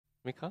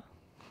Mika?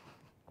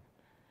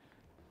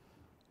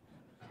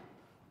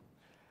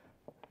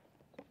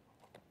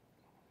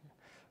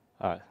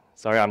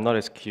 Sorry, I'm not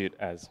as cute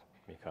as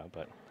Mika,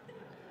 but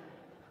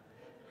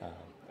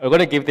we're going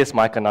to give this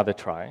mic another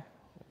try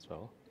as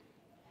well.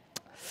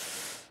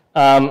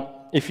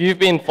 If you've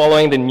been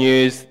following the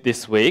news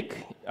this week,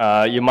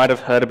 you might have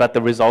heard about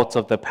the results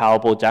of the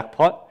Powerball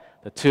jackpot,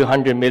 the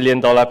 $200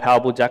 million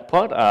Powerball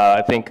jackpot.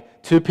 I think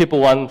 2 people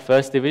won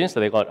first division, so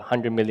they got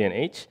 $100 million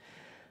each.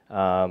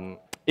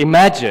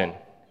 Imagine,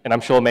 and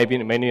I'm sure maybe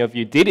many of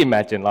you did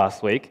imagine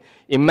last week,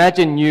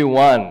 imagine you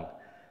won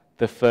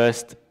the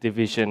first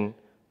division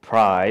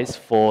prize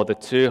for the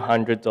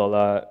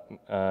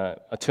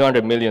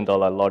 $200 million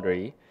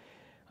lottery.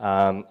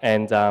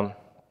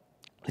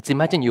 Let's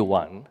imagine you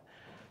won,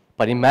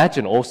 but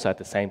imagine also at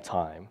the same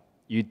time,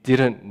 you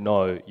didn't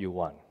know you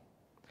won.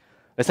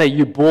 Let's say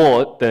you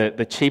bought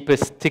the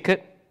cheapest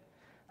ticket,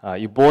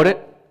 you bought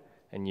it,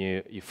 and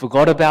you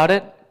forgot about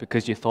it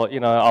because you thought,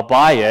 I'll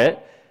buy it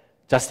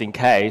just in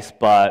case,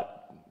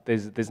 but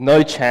there's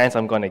no chance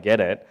I'm going to get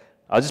it.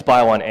 I'll just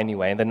buy one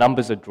anyway, and the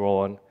numbers are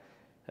drawn,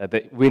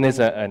 the winners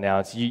are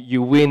announced.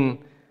 You win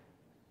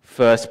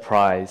first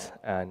prize,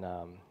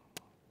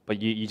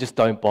 but you just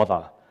don't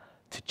bother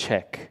to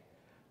check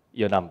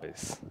your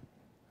numbers.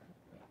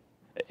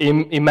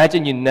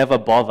 Imagine you never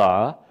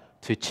bother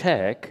to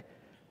check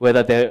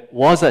whether there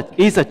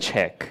is a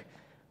check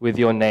with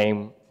your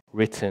name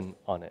written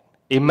on it.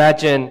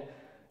 Imagine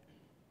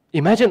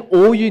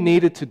all you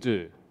needed to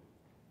do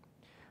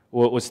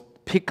was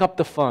pick up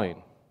the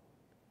phone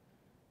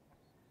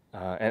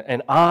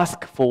and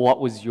ask for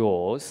what was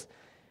yours,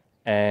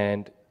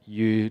 and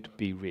you'd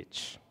be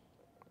rich.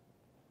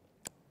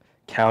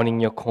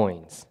 Counting your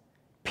coins,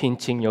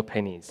 pinching your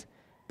pennies,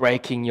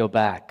 breaking your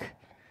back.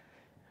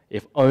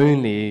 If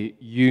only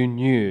you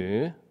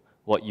knew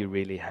what you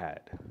really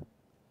had.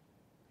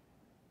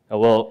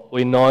 Well,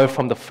 we know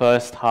from the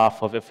first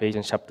half of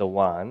Ephesians chapter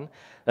 1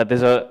 that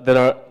there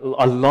are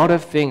a lot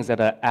of things that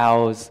are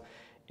ours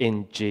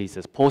in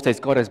Jesus. Paul says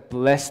God has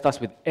blessed us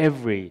with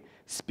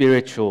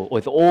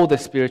with all the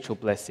spiritual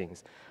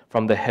blessings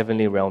from the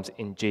heavenly realms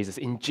in Jesus.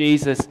 In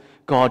Jesus,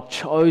 God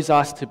chose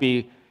us to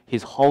be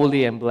His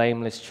holy and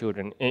blameless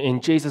children.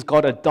 In Jesus,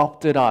 God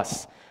adopted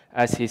us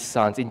as His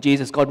sons. In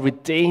Jesus, God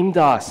redeemed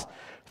us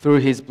through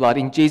His blood.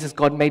 In Jesus,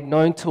 God made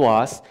known to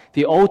us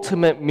the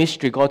ultimate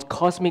mystery, God's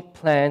cosmic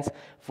plans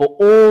for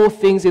all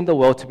things in the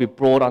world to be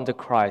brought under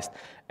Christ.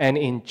 And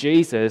in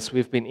Jesus,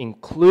 we've been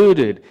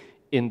included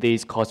in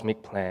these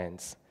cosmic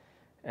plans.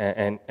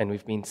 And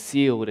we've been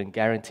sealed and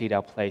guaranteed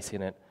our place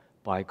in it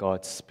by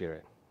God's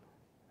Spirit.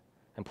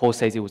 And Paul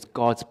says it was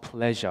God's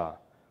pleasure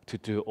to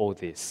do all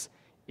this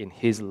in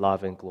His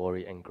love and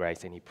glory and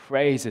grace. And he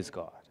praises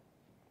God.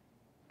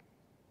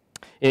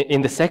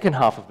 In the second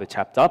half of the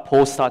chapter,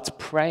 Paul starts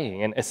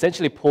praying, and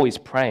essentially Paul is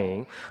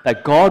praying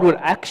that God would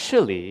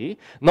actually,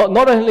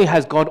 not only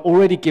has God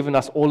already given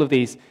us all of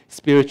these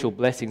spiritual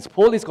blessings,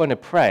 Paul is going to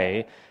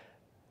pray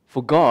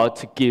for God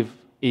to give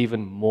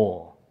even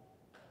more.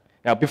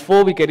 Now,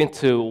 before we get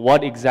into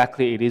what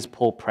exactly it is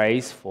Paul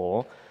prays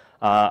for,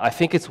 I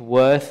think it's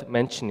worth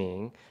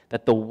mentioning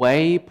that the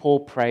way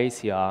Paul prays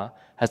here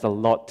has a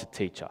lot to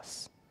teach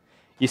us.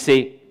 You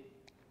see,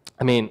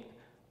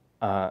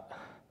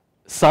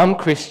 some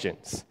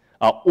Christians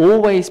are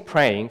always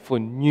praying for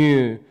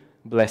new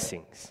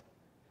blessings.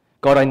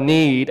 God, I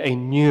need a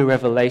new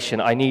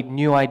revelation. I need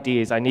new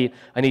ideas. I need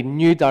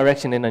new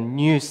direction and a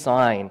new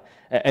sign.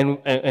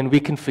 And we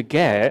can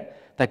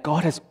forget that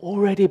God has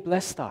already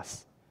blessed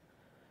us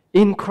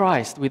in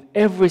Christ with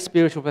every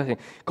spiritual blessing.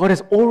 God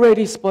has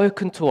already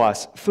spoken to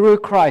us through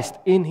Christ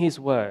in His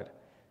Word.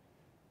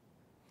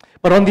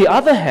 But on the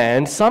other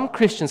hand, some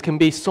Christians can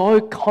be so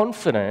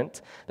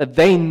confident that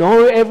they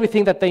know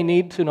everything that they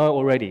need to know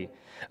already,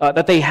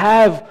 that they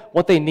have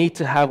what they need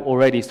to have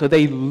already, so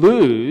they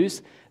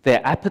lose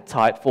their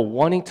appetite for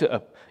wanting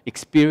to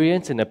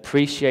experience and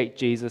appreciate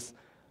Jesus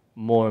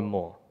more and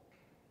more.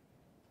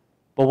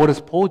 But what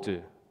does Paul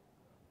do?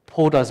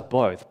 Paul does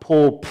both.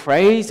 Paul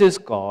praises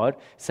God,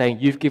 saying,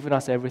 you've given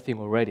us everything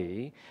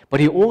already,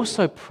 but he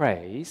also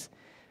prays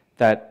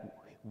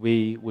that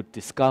we would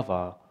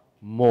discover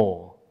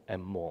more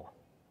and more.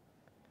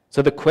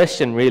 So the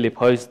question really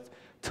posed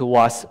to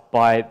us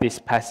by this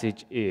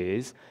passage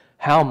is,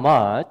 how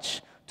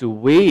much do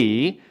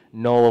we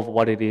know of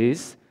what it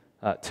is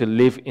to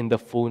live in the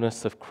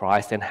fullness of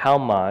Christ, and how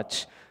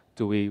much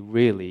do we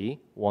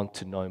really want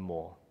to know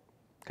more?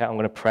 Okay, I'm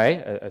going to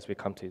pray as we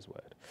come to His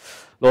Word.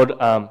 Lord,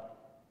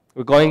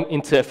 we're going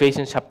into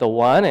Ephesians chapter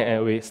 1,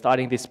 and we're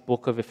starting this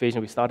book of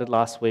Ephesians. We started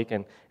last week,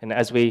 and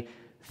as we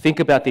think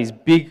about these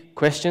big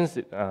questions,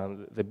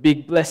 the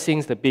big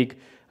blessings, the big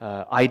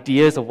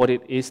ideas of what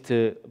it is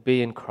to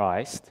be in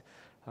Christ,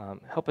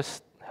 help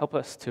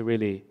us to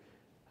really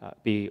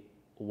be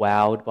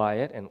wowed by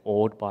it and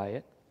awed by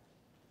it.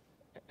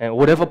 And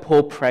whatever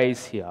Paul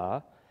prays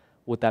here,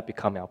 would that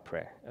become our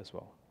prayer as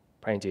well?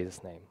 Pray in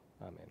Jesus' name.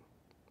 Amen.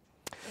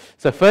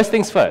 So first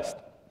things first,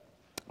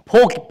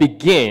 Paul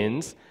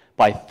begins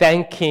by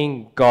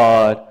thanking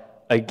God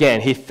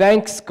again. He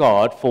thanks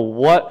God for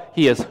what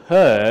he has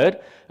heard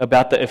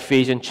about the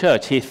Ephesian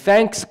church. He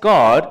thanks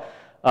God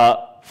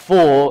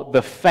for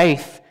the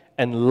faith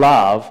and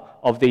love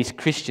of these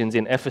Christians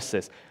in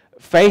Ephesus.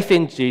 Faith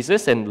in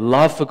Jesus and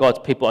love for God's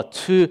people are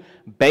two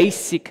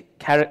basic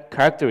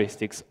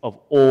characteristics of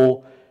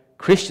all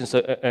Christians.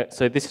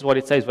 So this is what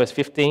it says, verse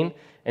 15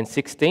 and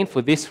 16.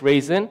 For this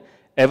reason,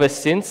 ever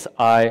since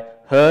I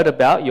heard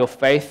about your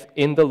faith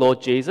in the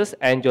Lord Jesus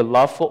and your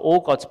love for all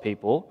God's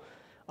people,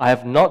 I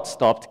have not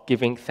stopped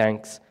giving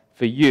thanks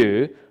for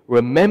you,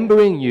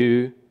 remembering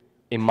you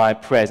in my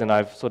prayers. And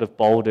I've sort of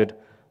bolded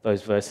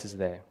those verses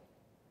there.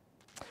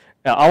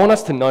 Now, I want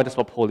us to notice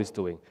what Paul is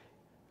doing.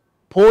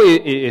 Paul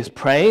is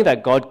praying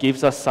that God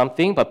gives us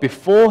something, but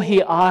before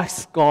he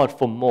asks God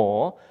for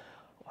more,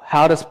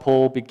 how does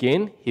Paul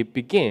begin? He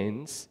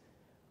begins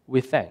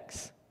with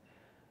thanks.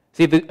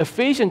 See, the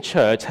Ephesian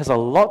church has a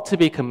lot to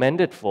be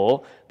commended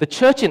for. The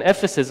church in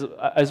Ephesus,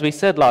 as we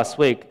said last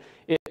week,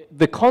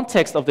 the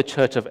context of the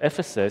church of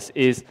Ephesus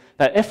is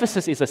that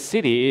Ephesus is a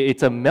city,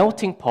 it's a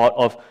melting pot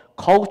of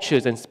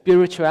cultures and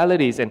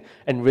spiritualities and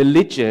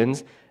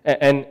religions,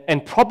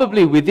 and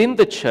probably within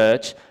the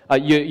church,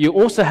 you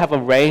also have a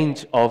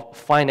range of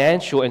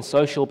financial and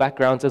social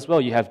backgrounds as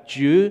well. You have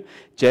Jew,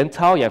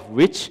 Gentile, you have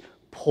rich,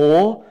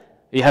 poor,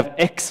 you have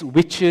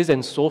ex-witches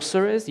and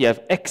sorcerers, you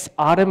have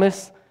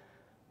ex-Artemis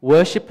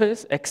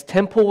worshippers,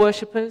 ex-temple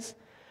worshippers,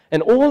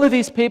 and all of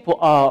these people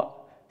are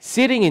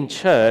sitting in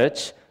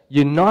church,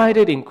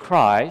 united in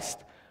Christ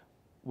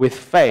with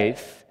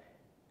faith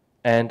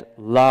and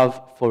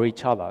love for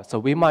each other. So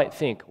we might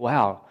think,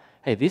 wow,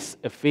 hey, this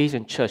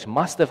Ephesian church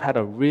must have had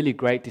a really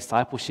great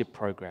discipleship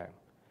program.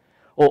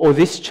 Or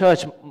this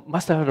church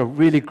must have had a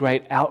really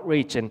great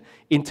outreach and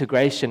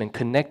integration and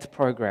connect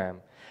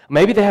program.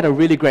 Maybe they had a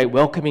really great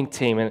welcoming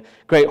team and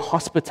great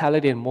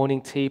hospitality and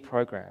morning tea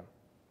program.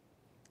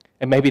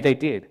 And maybe they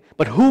did.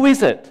 But who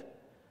is it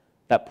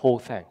that Paul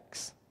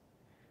thanks?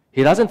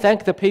 He doesn't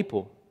thank the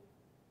people.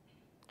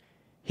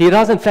 He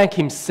doesn't thank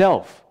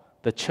himself,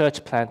 the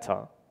church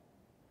planter.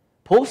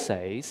 Paul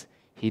says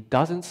he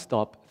doesn't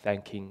stop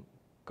thanking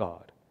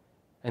God.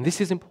 And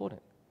this is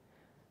important.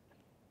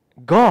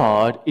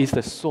 God is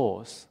the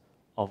source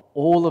of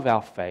all of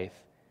our faith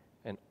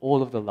and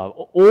all of the love,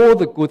 all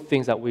the good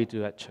things that we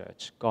do at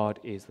church. God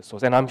is the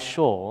source. And I'm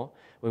sure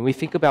when we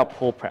think about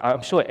Paul praying,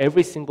 I'm sure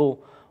every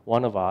single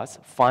one of us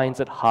finds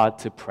it hard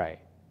to pray.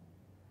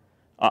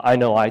 I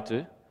know I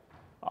do.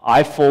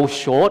 I fall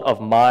short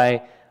of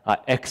my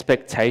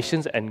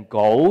expectations and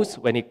goals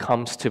when it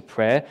comes to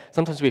prayer.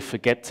 Sometimes we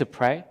forget to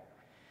pray.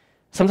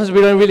 Sometimes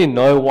we don't really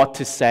know what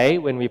to say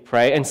when we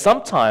pray. And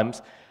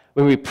sometimes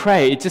when we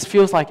pray, it just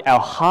feels like our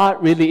heart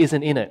really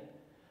isn't in it.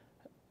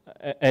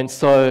 And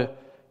so,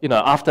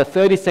 after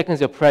 30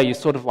 seconds of prayer, you're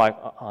sort of like,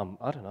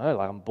 I don't know,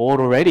 like I'm bored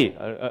already.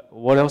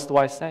 What else do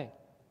I say?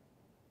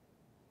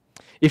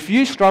 If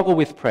you struggle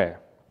with prayer,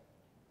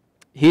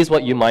 here's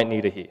what you might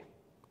need to hear.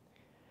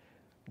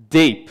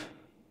 Deep,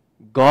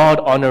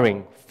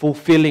 God-honoring,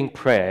 fulfilling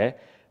prayer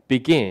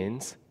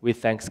begins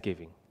with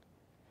thanksgiving.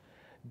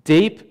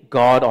 Deep,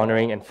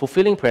 God-honoring, and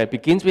fulfilling prayer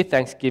begins with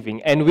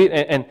thanksgiving, and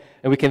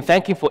we can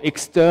thank Him for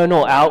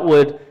external,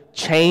 outward,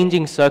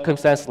 changing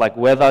circumstances like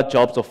weather,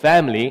 jobs, or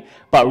family,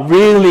 but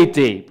really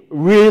deep,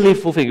 really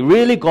fulfilling,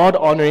 really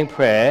God-honoring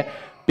prayer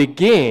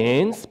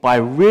begins by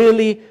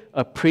really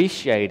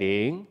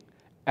appreciating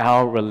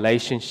our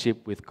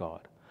relationship with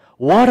God.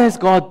 What has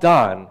God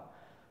done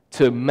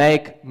to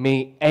make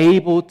me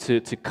able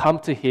to come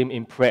to Him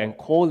in prayer and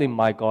call Him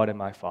my God and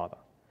my Father?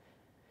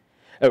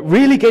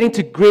 Really getting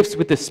to grips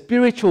with the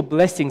spiritual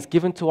blessings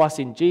given to us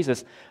in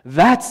Jesus,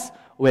 that's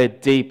where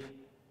deep,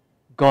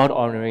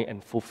 God-honoring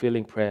and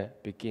fulfilling prayer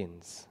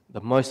begins. The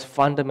most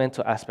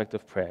fundamental aspect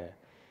of prayer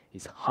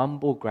is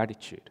humble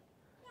gratitude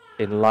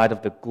in light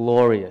of the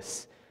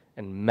glorious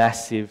and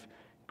massive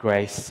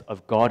grace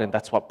of God. And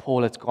that's what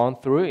Paul has gone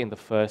through in the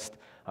first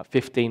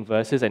 15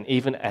 verses. And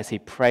even as he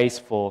prays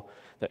for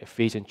the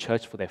Ephesian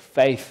church for their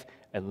faith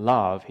and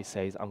love, he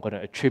says, I'm going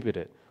to attribute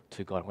it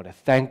to God. I'm going to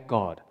thank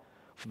God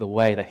for the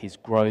way that He's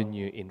grown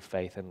you in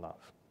faith and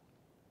love.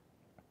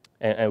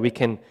 And we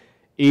can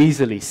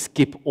easily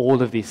skip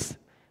all of these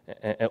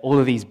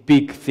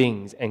big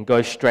things and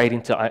go straight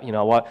into,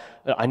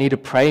 I need to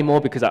pray more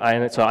because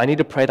I need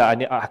to pray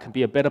that I can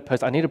be a better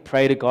person. I need to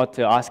pray to God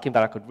to ask Him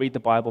that I could read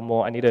the Bible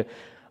more. I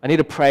need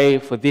to pray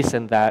for this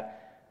and that.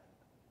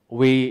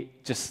 We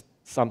just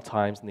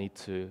sometimes need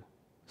to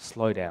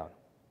slow down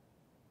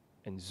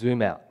and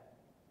zoom out.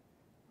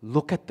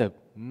 Look at the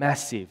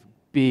massive,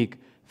 big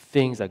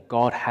things that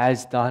God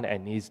has done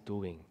and is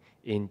doing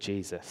in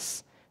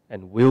Jesus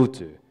and will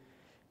do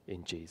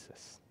in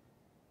Jesus.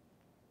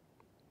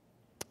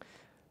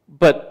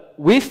 But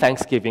with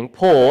thanksgiving,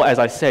 Paul, as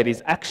I said,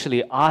 is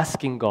actually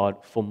asking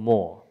God for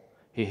more.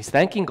 He's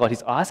thanking God,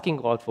 he's asking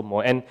God for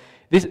more. And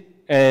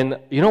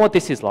you know what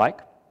this is like?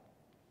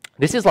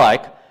 This is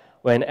like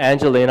when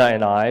Angelina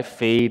and I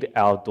feed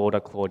our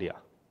daughter Claudia.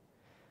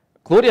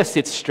 Claudia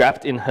sits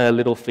strapped in her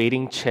little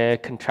feeding chair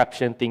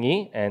contraption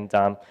thingy, and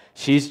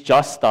she's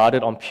just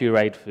started on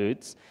pureed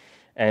foods.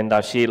 And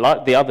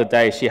like the other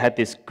day, she had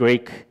this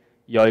Greek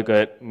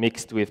yogurt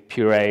mixed with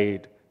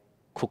pureed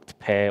cooked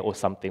pear or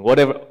something,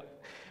 whatever.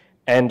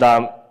 And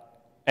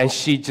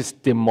she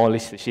just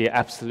demolished it. She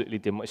absolutely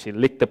demolished it. She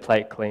licked the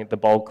plate clean, the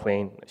bowl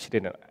clean. She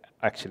didn't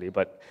actually,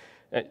 but...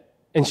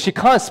 And she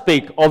can't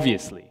speak,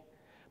 obviously.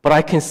 But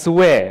I can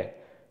swear,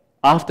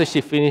 after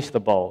she finished the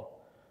bowl,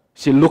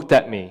 she looked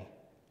at me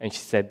and she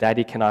said,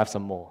 "Daddy, can I have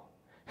some more?"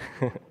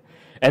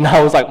 And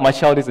I was like, my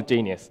child is a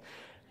genius.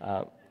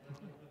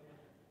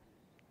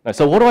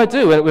 So what do I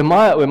do when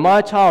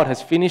my child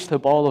has finished her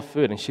bowl of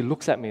food and she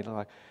looks at me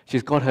like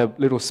she's got her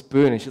little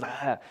spoon and she's like,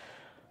 "Ah."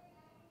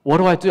 What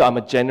do I do? I'm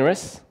a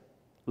generous,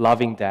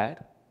 loving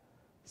dad.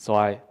 So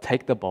I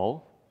take the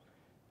bowl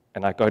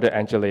and I go to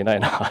Angelina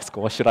and I ask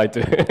her, "What should I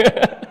do?"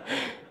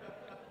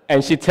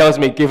 And she tells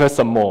me, "Give her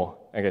some more."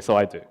 Okay, so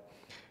I do.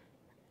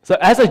 So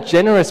as a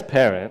generous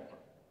parent,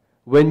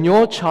 when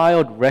your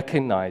child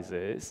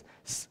recognizes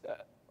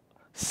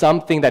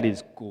something that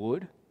is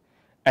good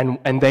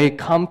and they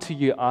come to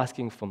you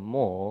asking for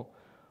more,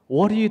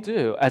 what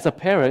do? As a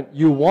parent,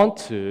 you want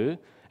to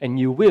and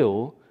you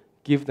will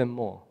give them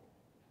more.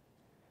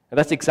 And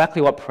that's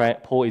exactly what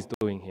Paul is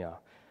doing here.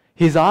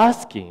 He's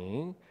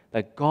asking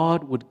that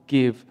God would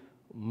give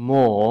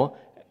more,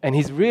 and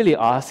he's really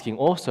asking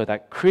also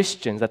that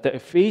the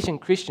Ephesian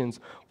Christians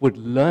would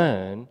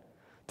learn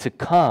to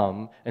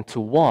come and to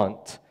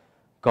want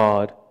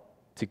God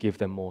to give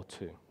them more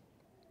too.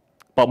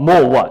 But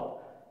more what?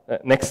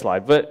 Next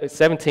slide, verse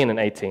 17 and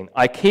 18.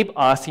 "I keep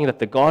asking that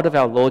the God of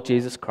our Lord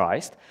Jesus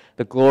Christ,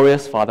 the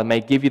glorious Father,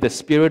 may give you the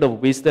spirit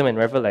of wisdom and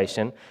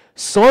revelation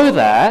so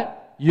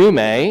that you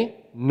may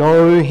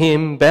know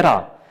him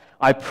better.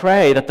 I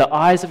pray that the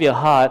eyes of your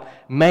heart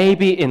may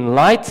be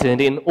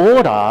enlightened in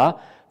order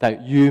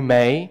that you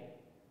may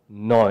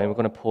know." And we're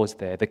going to pause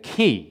there. The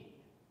key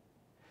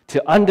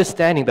to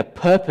understanding the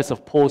purpose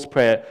of Paul's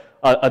prayer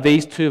are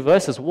these two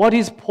verses. What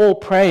is Paul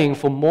praying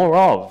for more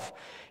of?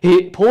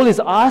 Paul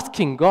is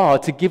asking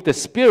God to give the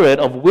spirit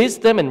of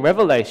wisdom and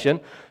revelation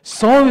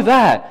so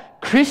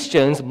that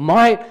Christians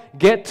might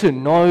get to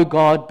know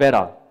God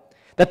better,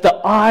 that the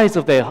eyes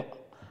of their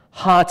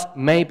hearts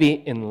may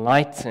be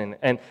enlightened.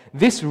 And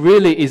this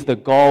really is the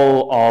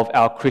goal of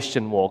our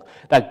Christian walk,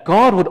 that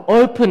God would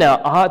open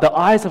the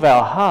eyes of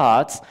our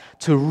hearts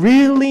to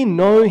really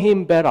know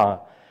him better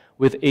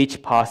with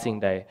each passing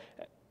day.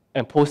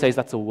 And Paul says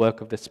that's a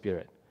work of the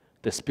Spirit.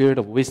 The Spirit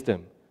of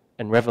wisdom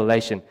and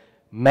revelation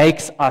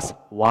makes us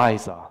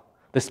wiser.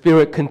 The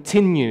Spirit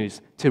continues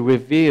to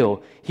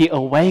reveal. He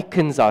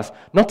awakens us,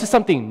 not to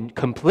something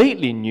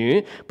completely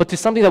new, but to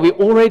something that we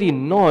already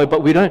know,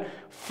 but we don't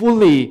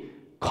fully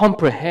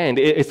comprehend.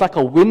 It's like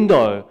a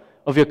window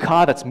of your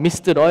car that's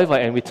misted over,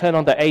 and we turn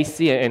on the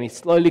AC and it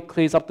slowly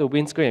clears up the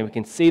windscreen and we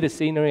can see the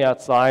scenery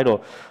outside,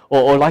 or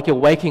like you're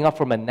waking up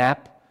from a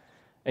nap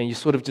and you're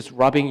sort of just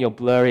rubbing your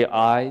blurry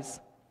eyes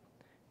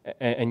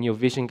and your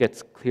vision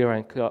gets clearer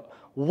and clearer.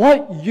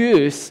 What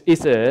use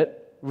is it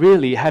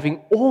really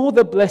having all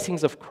the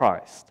blessings of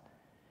Christ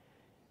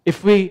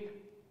if we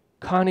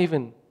can't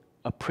even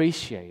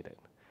appreciate it?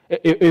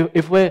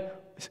 If we're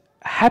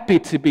happy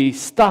to be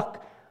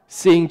stuck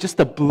seeing just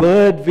a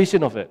blurred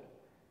vision of it,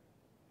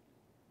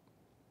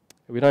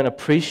 we don't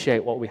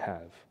appreciate what we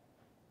have.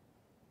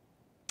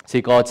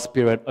 See, God's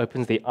Spirit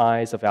opens the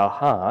eyes of our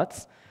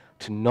hearts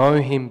to know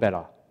him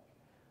better,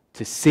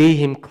 to see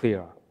him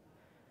clearer,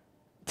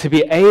 to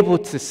be able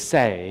to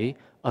say,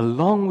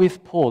 along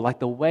with Paul, like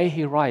the way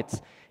he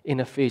writes in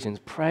Ephesians,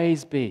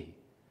 "Praise be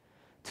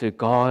to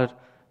God,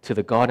 to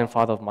the God and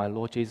Father of my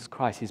Lord Jesus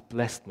Christ. He's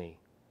blessed me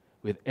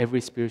with every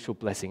spiritual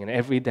blessing." And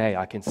every day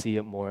I can see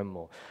it more and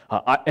more.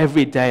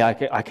 Every day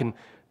I can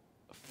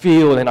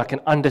feel and I can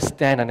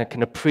understand and I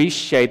can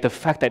appreciate the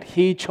fact that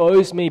he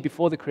chose me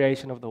before the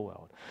creation of the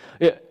world.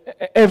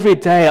 Every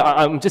day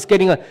I'm just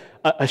getting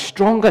a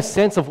stronger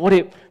sense of what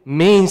it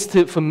means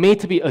for me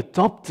to be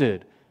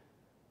adopted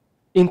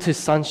into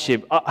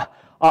sonship.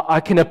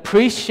 I can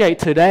appreciate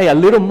today a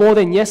little more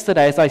than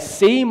yesterday as I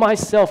see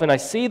myself and I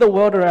see the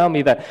world around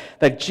me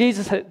that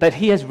Jesus, that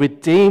he has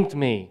redeemed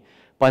me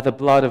by the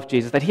blood of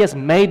Jesus, that he has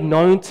made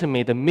known to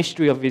me the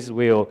mystery of his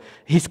will.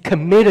 He's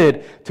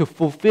committed to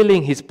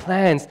fulfilling his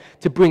plans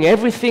to bring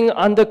everything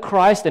under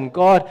Christ, and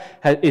God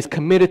is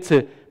committed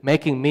to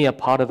making me a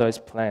part of those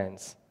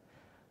plans.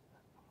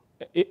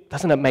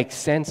 Doesn't it make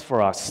sense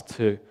for us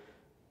to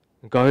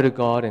go to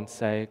God and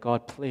say,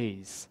 "God,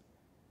 please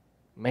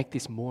make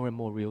this more and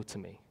more real to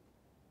me"?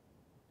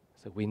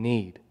 So we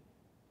need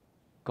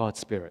God's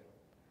Spirit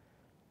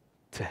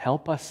to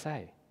help us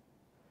say,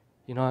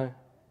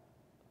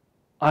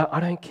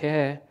 I don't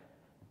care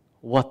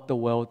what the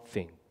world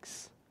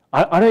thinks.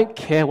 I don't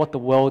care what the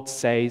world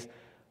says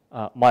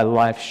my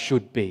life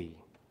should be.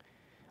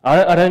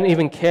 I don't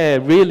even care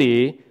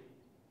really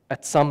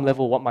at some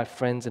level what my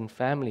friends and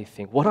family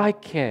think. What I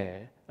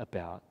care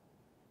about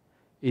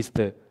is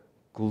the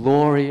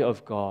glory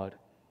of God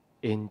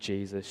in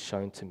Jesus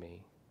shown to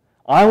me.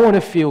 I want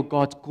to feel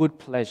God's good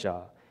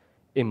pleasure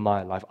in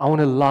my life. I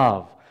want to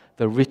love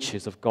the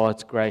riches of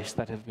God's grace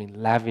that have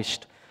been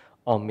lavished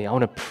on me. I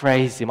want to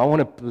praise Him. I want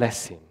to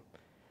bless Him.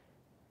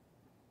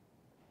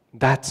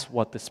 That's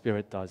what the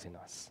Spirit does in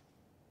us.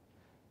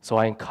 So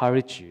I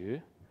encourage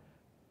you,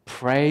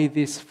 pray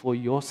this for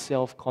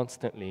yourself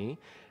constantly,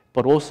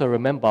 but also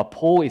remember,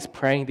 Paul is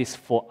praying this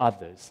for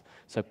others.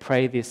 So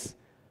pray this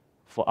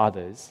for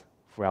others,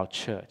 for our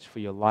church, for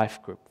your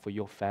life group, for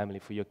your family,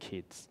 for your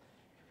kids,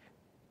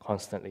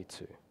 constantly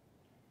too.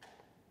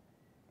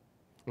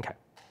 Okay.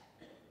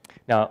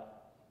 Now,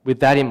 with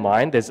that in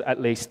mind, there's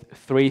at least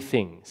 3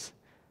 things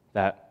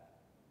that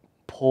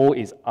Paul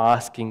is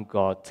asking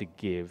God to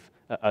give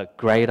a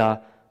greater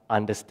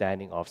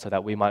understanding of, so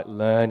that we might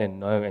learn and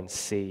know and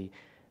see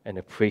and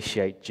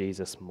appreciate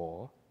Jesus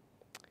more.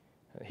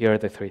 Here are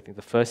the 3 things.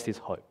 The first is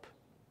hope.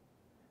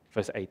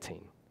 Verse 18.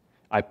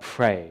 I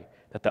pray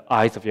that the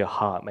eyes of your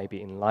heart may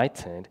be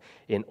enlightened,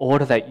 in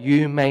order that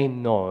you may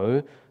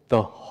know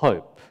the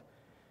hope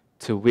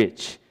to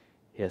which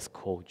He has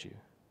called you.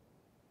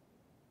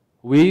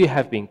 We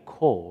have been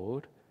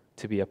called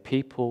to be a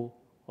people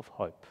of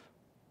hope.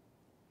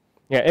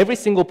 Yeah, every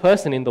single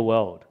person in the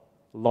world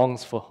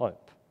longs for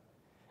hope.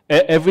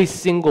 Every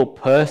single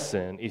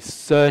person is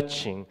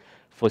searching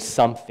for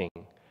something,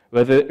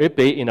 whether it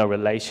be in a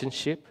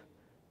relationship,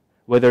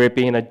 whether it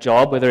be in a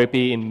job, whether it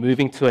be in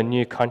moving to a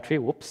new country,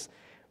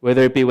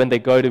 whether it be when they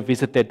go to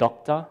visit their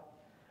doctor.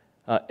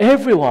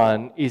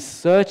 Everyone is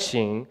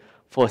searching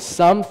for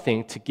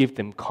something to give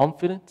them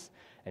confidence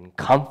and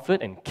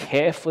comfort and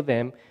care for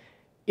them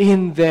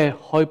in their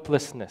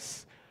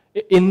hopelessness,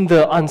 in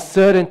the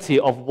uncertainty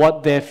of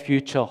what their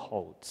future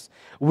holds.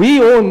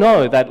 We all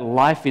know that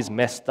life is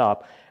messed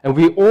up, and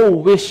we all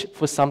wish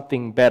for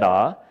something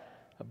better,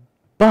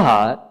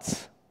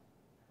 but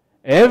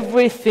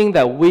everything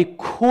that we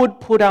could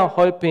put our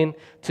hope in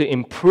to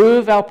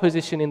improve our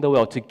position in the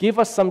world, to give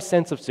us some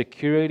sense of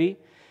security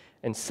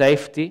and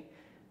safety,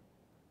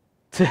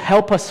 to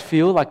help us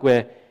feel like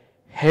we're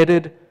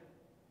headed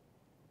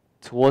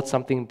towards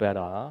something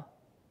better,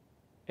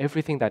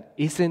 everything that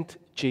isn't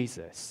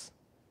Jesus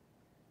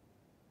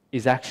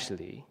is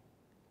actually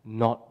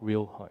not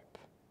real hope.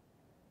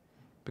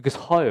 Because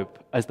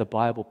hope, as the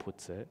Bible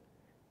puts it,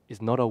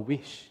 is not a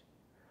wish.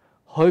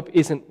 Hope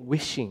isn't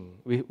wishing.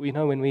 We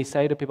know when we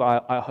say to people,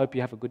 I hope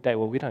you have a good day.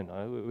 Well, we don't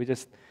know.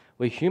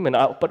 We're human.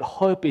 But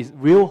hope is,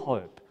 real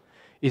hope,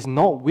 is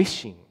not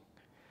wishing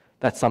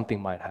that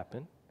something might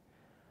happen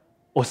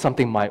or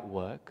something might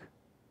work.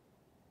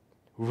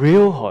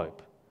 Real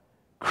hope,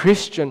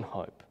 Christian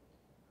hope,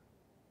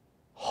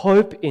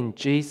 hope in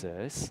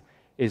Jesus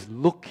is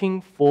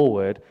looking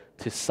forward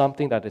to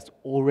something that has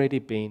already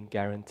been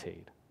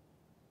guaranteed.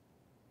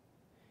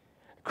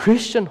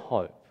 Christian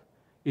hope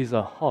is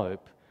a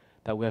hope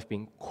that we have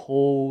been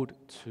called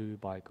to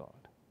by God.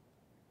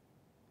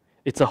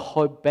 It's a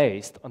hope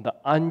based on the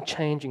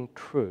unchanging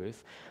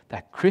truth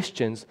that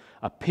Christians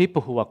are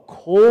people who are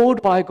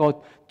called by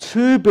God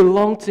to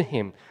belong to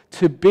Him,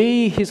 to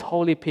be His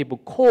holy people,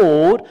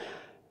 called,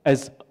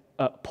 as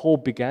Paul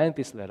began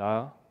this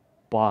letter,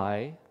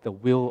 by the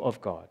will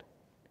of God,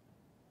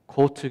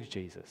 called to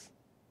Jesus,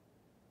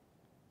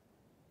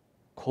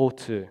 called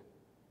to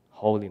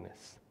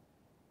holiness,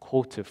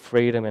 called to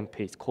freedom and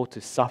peace, called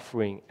to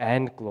suffering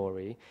and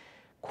glory,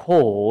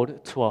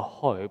 called to a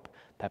hope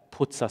that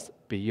puts us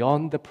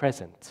beyond the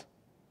present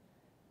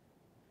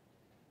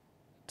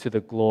to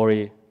the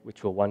glory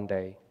which will one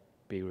day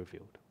be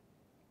revealed.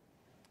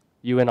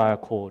 You and I are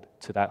called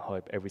to that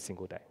hope every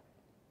single day.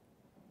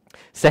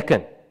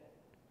 Second,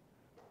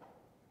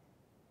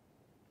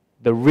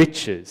 the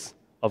riches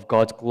of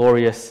God's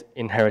glorious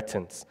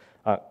inheritance.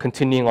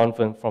 Continuing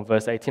on from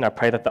verse 18, I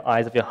pray that the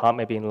eyes of your heart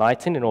may be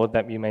enlightened in order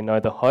that you may know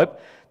the hope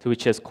to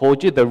which He has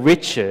called you, the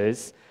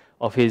riches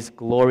of His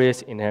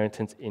glorious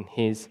inheritance in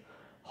His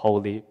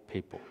holy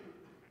people.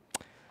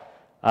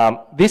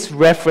 This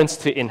reference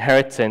to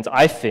inheritance,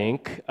 I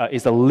think,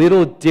 is a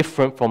little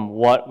different from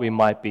what we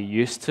might be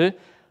used to.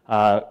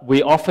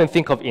 We often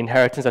think of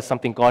inheritance as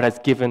something God has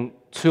given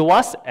to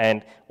us,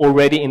 and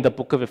already in the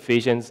book of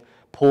Ephesians,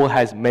 Paul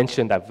has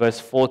mentioned that. Verse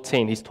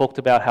 14, he's talked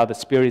about how the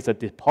Spirit is a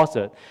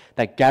deposit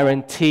that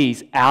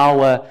guarantees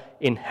our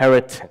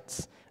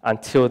inheritance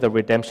until the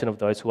redemption of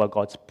those who are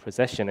God's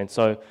possession. And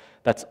so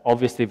that's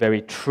obviously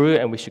very true,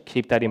 and we should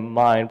keep that in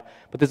mind.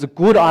 But there's a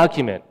good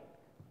argument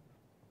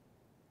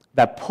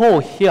that Paul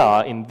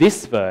here in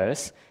this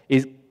verse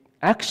is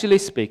actually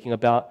speaking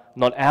about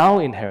not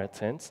our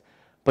inheritance,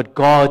 but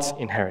God's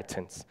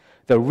inheritance,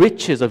 the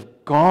riches of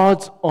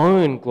God's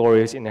own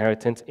glorious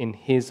inheritance in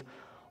His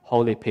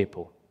holy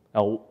people.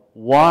 Now,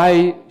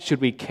 why should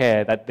we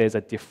care that there's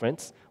a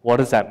difference? What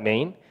does that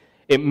mean?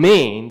 It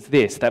means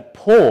this, that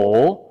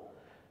Paul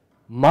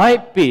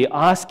might be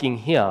asking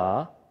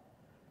here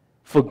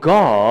for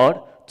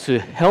God to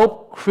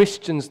help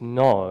Christians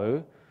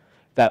know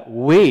that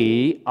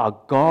we are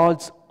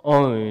God's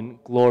own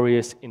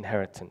glorious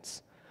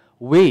inheritance.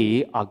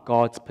 We are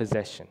God's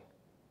possession.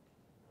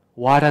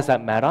 Why does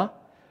that matter?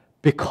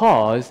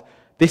 Because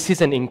this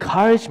is an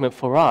encouragement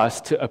for us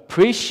to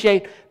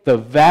appreciate the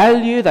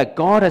value that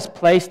God has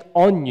placed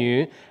on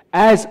you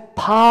as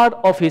part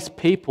of His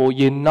people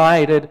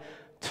united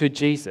to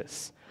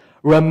Jesus.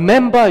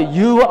 Remember,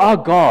 you are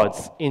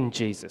God's in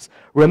Jesus.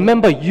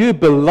 Remember, you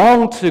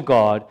belong to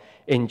God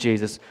in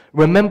Jesus.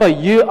 Remember,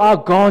 you are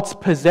God's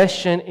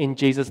possession in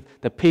Jesus,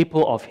 the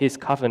people of His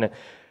covenant.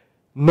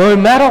 No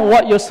matter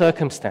what your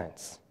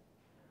circumstance,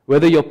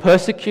 whether you're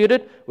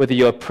persecuted, whether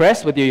you're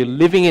oppressed, whether you're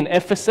living in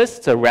Ephesus,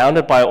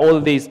 surrounded by all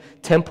of these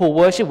temple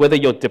worship, whether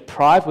you're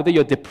deprived, whether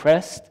you're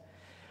depressed,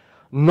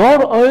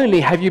 not only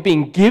have you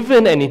been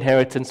given an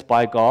inheritance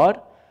by God,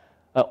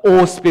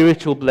 all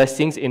spiritual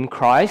blessings in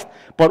Christ,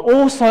 but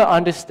also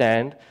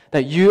understand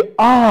that you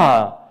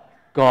are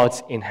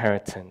God's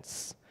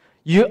inheritance.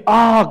 You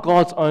are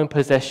God's own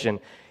possession.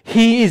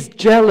 He is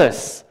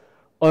jealous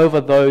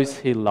over those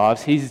He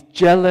loves. He's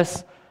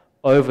jealous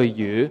over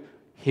you.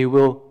 He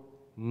will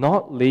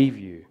not leave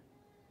you,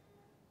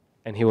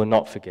 and He will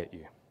not forget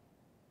you.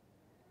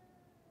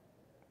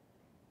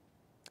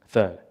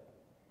 Third,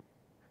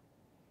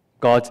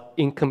 God's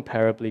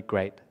incomparably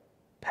great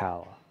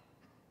power.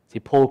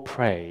 See, Paul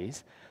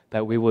prays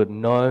that we would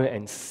know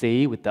and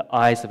see with the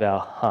eyes of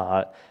our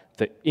heart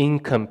the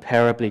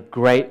incomparably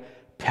great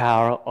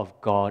power of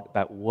God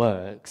that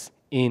works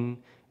in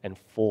and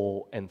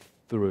for and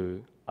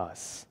through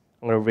us.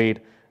 I'm going to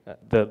read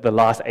the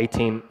last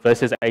 18,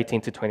 verses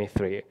 18 to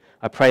 23.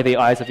 I pray the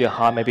eyes of your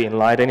heart may be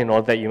enlightened in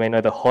order that you may know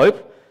the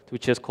hope to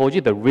which He has called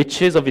you, the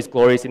riches of His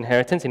glorious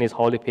inheritance in His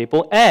holy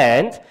people,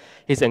 and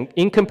His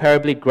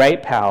incomparably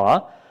great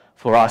power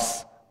for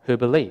us who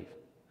believe.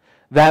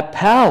 That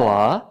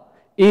power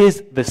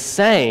is the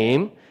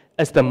same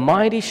as the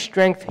mighty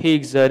strength He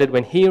exerted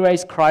when He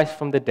raised Christ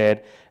from the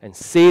dead and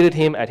seated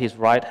Him at His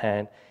right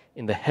hand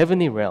in the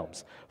heavenly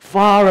realms,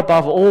 far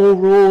above all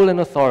rule and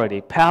authority,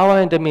 power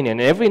and dominion,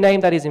 and every name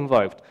that is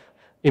invoked,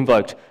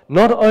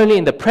 not only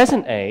in the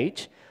present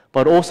age,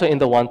 but also in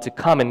the one to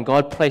come. And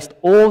God placed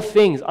all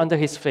things under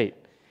His feet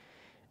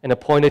and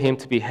appointed Him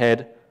to be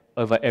head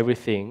over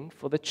everything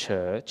for the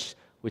church,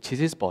 which is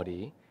His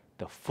body,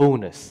 the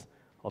fullness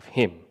of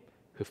Him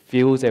who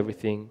fills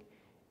everything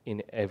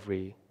in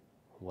every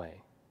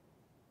way.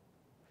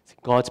 See,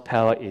 God's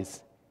power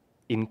is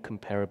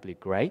incomparably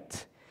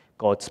great.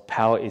 God's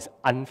power is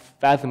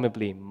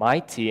unfathomably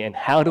mighty. And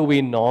how do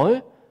we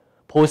know?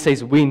 Paul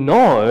says we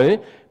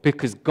know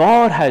because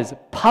God has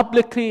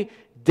publicly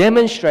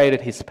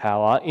demonstrated His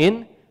power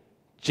in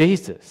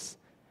Jesus.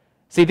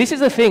 See, this is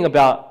the thing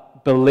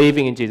about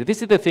believing in Jesus.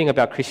 This is the thing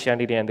about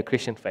Christianity and the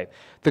Christian faith.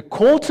 The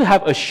call to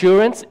have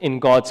assurance in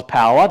God's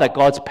power, that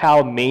God's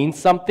power means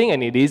something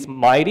and it is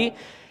mighty,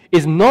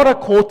 is not a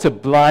call to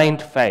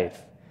blind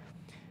faith.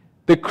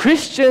 The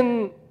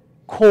Christian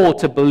call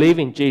to believe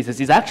in Jesus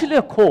is actually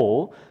a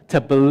call to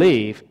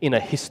believe in a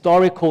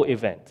historical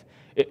event.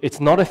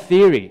 It's not a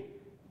theory.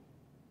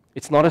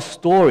 It's not a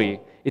story.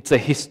 It's a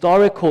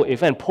historical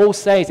event. Paul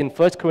says in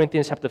 1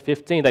 Corinthians chapter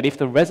 15 that if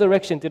the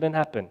resurrection didn't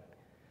happen,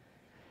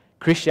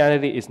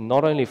 Christianity is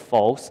not only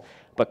false,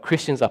 but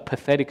Christians are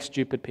pathetic,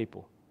 stupid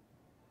people.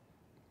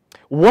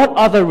 What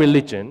other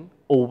religion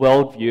or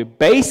worldview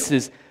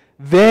bases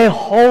their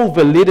whole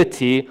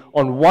validity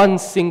on one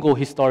single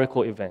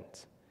historical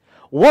event?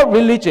 What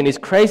religion is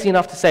crazy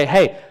enough to say,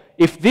 hey,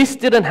 if this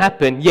didn't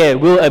happen, yeah,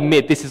 we'll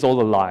admit this is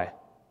all a lie.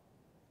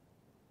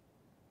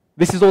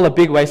 This is all a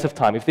big waste of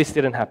time if this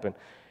didn't happen.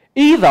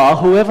 Either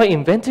whoever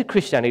invented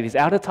Christianity is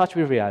out of touch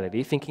with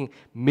reality, thinking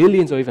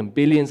millions or even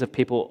billions of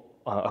people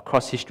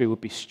across history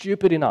would be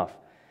stupid enough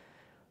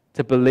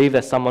to believe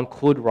that someone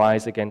could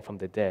rise again from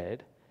the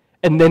dead,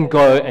 and then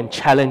go and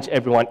challenge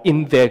everyone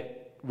in their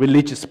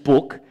religious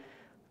book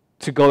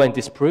to go and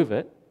disprove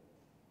it,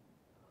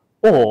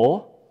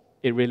 or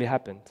it really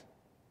happened.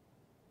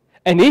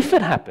 And if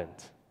it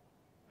happened,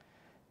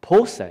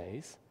 Paul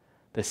says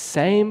the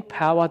same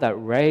power that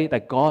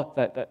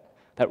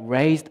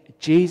raised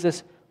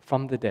Jesus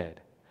from the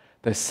dead,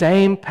 the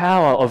same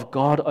power of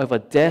God over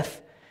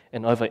death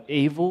and over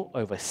evil,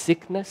 over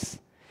sickness,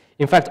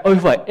 in fact,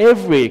 over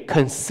every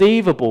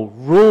conceivable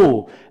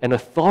rule and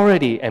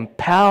authority and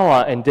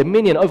power and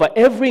dominion, over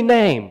every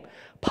name,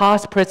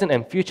 past, present,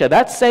 and future,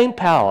 that same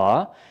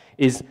power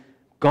is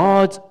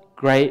God's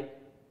great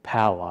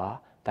power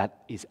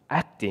that is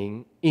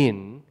acting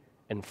in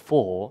and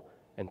for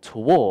and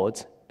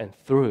towards and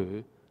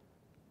through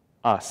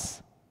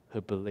us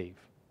who believe.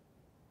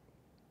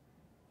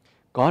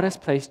 God has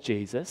placed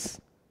Jesus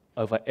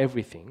over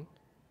everything,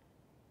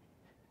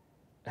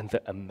 and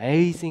the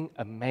amazing,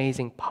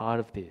 amazing part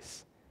of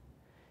this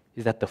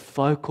is that the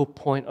focal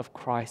point of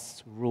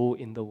Christ's rule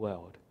in the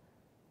world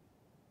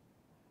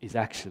is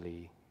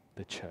actually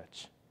the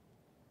church.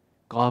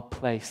 God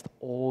placed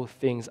all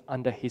things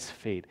under His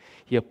feet.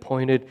 He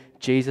appointed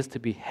Jesus to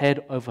be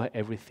head over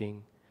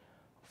everything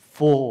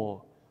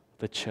for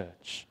the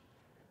church,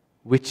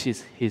 which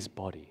is His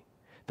body,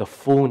 the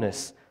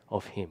fullness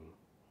of Him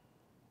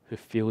who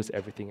fills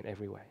everything in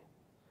every way.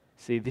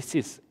 See, this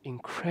is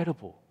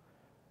incredible.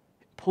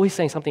 Paul is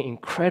saying something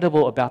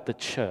incredible about the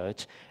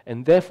church,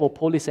 and therefore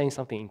Paul is saying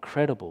something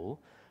incredible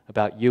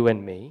about you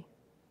and me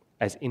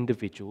as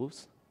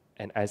individuals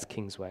and as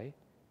Kingsway.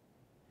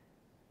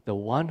 The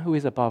one who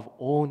is above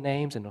all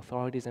names and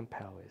authorities and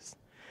powers,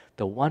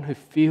 the one who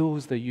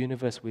fills the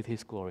universe with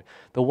his glory,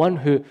 the one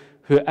who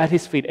at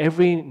his feet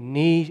every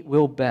knee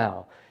will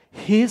bow,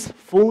 his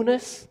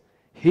fullness,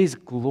 his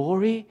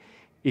glory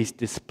is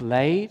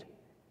displayed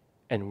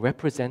and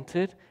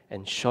represented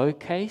and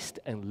showcased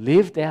and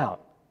lived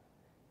out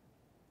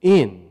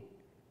in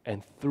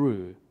and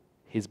through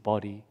his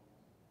body,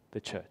 the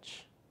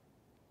church.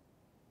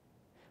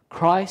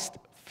 Christ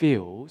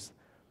fills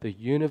the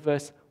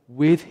universe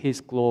with his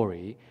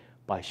glory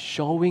by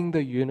showing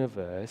the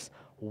universe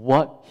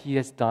what he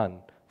has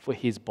done for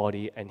his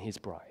body and his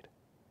bride.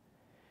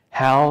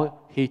 How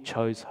he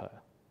chose her.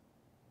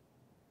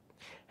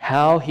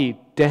 How he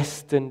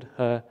destined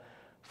her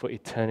for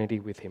eternity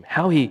with him.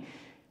 How he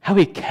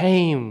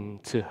came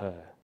to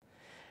her.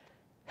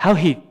 How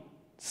he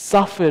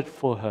suffered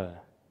for her.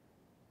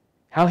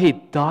 How he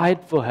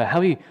died for her.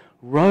 How he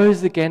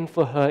rose again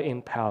for her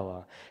in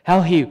power.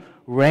 How he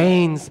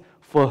reigns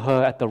for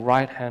her at the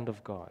right hand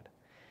of God.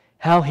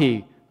 How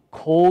he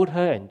called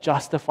her and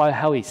justified,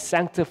 how he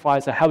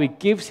sanctifies her, how he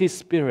gives his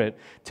Spirit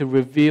to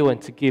reveal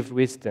and to give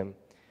wisdom.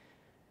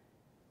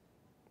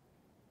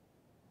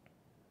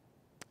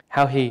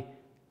 How he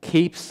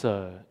keeps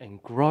her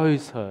and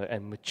grows her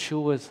and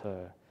matures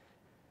her,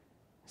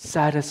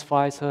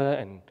 satisfies her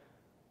and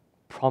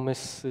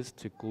promises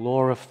to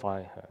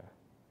glorify her.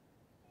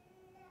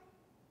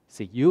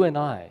 See, you and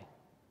I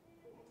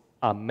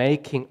are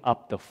making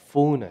up the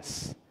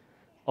fullness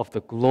of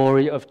the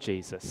glory of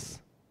Jesus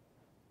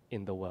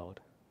in the world.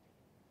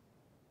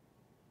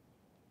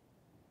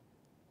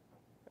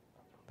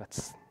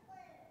 That's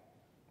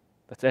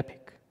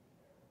epic.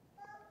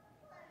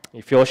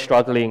 If you're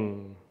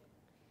struggling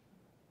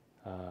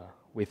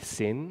with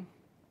sin,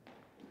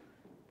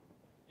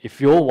 if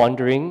you're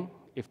wondering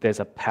if there's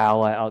a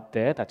power out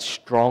there that's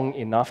strong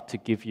enough to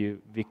give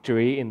you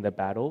victory in the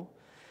battle,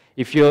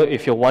 if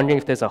you're wondering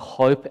if there's a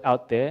hope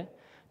out there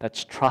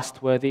that's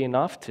trustworthy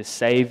enough to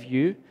save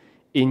you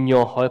in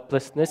your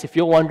hopelessness, if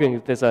you're wondering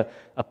if there's a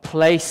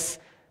place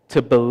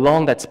to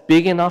belong that's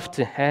big enough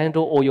to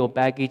handle all your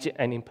baggage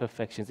and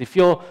imperfections, if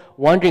you're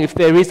wondering if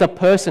there is a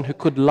person who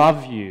could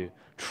love you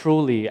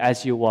truly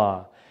as you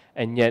are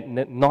and yet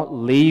not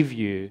leave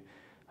you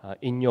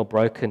in your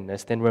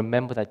brokenness, then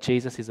remember that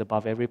Jesus is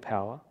above every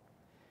power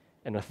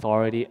and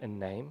authority and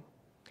name,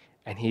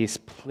 and he is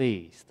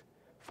pleased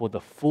for the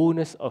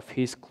fullness of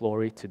his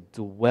glory to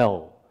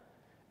dwell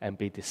and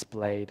be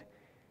displayed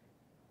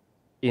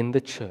in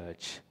the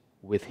church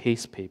with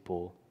his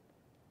people,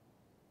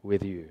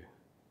 with you.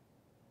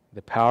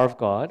 The power of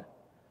God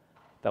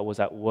that was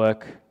at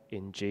work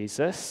in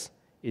Jesus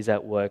is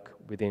at work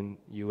within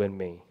you and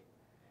me.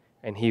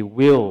 And he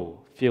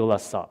will fill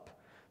us up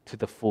to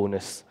the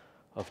fullness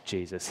of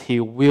Jesus. He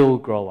will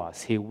grow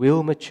us. He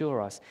will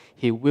mature us.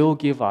 He will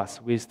give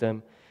us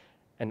wisdom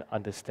and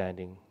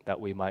understanding that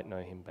we might know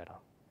him better.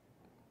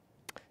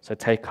 So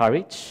take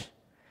courage,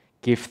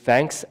 give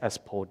thanks as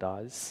Paul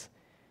does,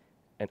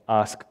 and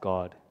ask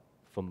God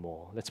for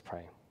more. Let's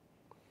pray.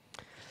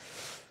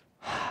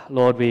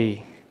 Lord,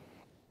 we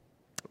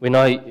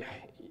know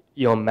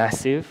you're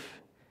massive,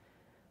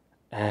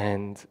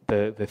 and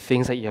the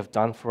things that you have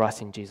done for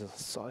us in Jesus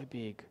are so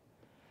big.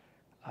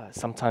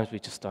 Sometimes we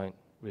just don't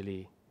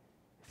really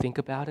think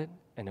about it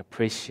and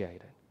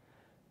appreciate it.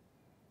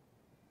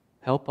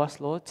 Help us,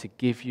 Lord, to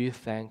give you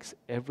thanks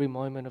every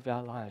moment of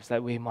our lives,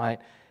 that we might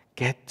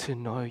get to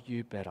know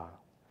you better.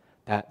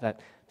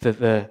 That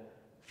the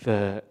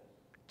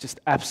just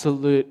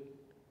absolute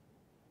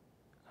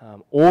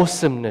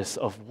awesomeness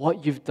of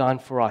what you've done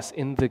for us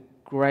in the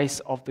grace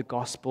of the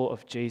gospel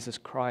of Jesus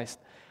Christ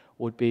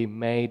would be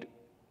made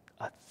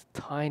a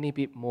tiny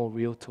bit more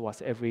real to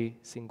us every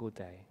single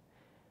day.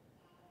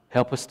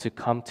 Help us to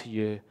come to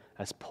you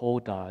as Paul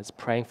does,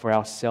 praying for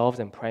ourselves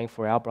and praying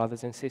for our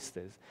brothers and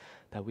sisters,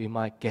 that we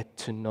might get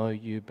to know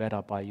you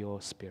better by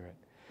your Spirit,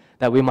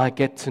 that we might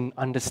get to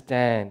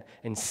understand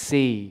and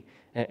see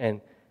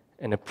and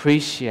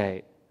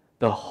appreciate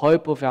the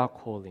hope of our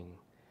calling,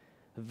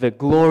 the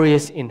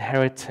glorious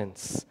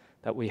inheritance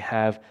that we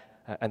have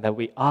and that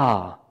we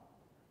are,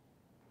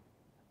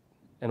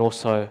 and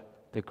also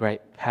the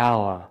great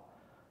power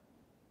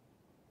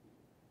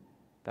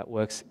that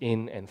works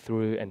in and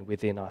through and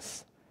within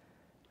us.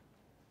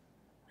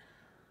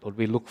 Lord,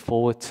 we look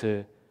forward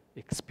to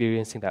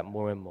experiencing that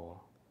more and more.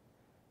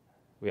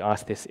 We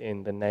ask this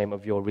in the name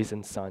of your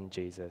risen Son,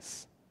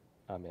 Jesus.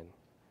 Amen.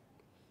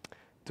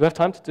 Do we have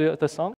time to do the song?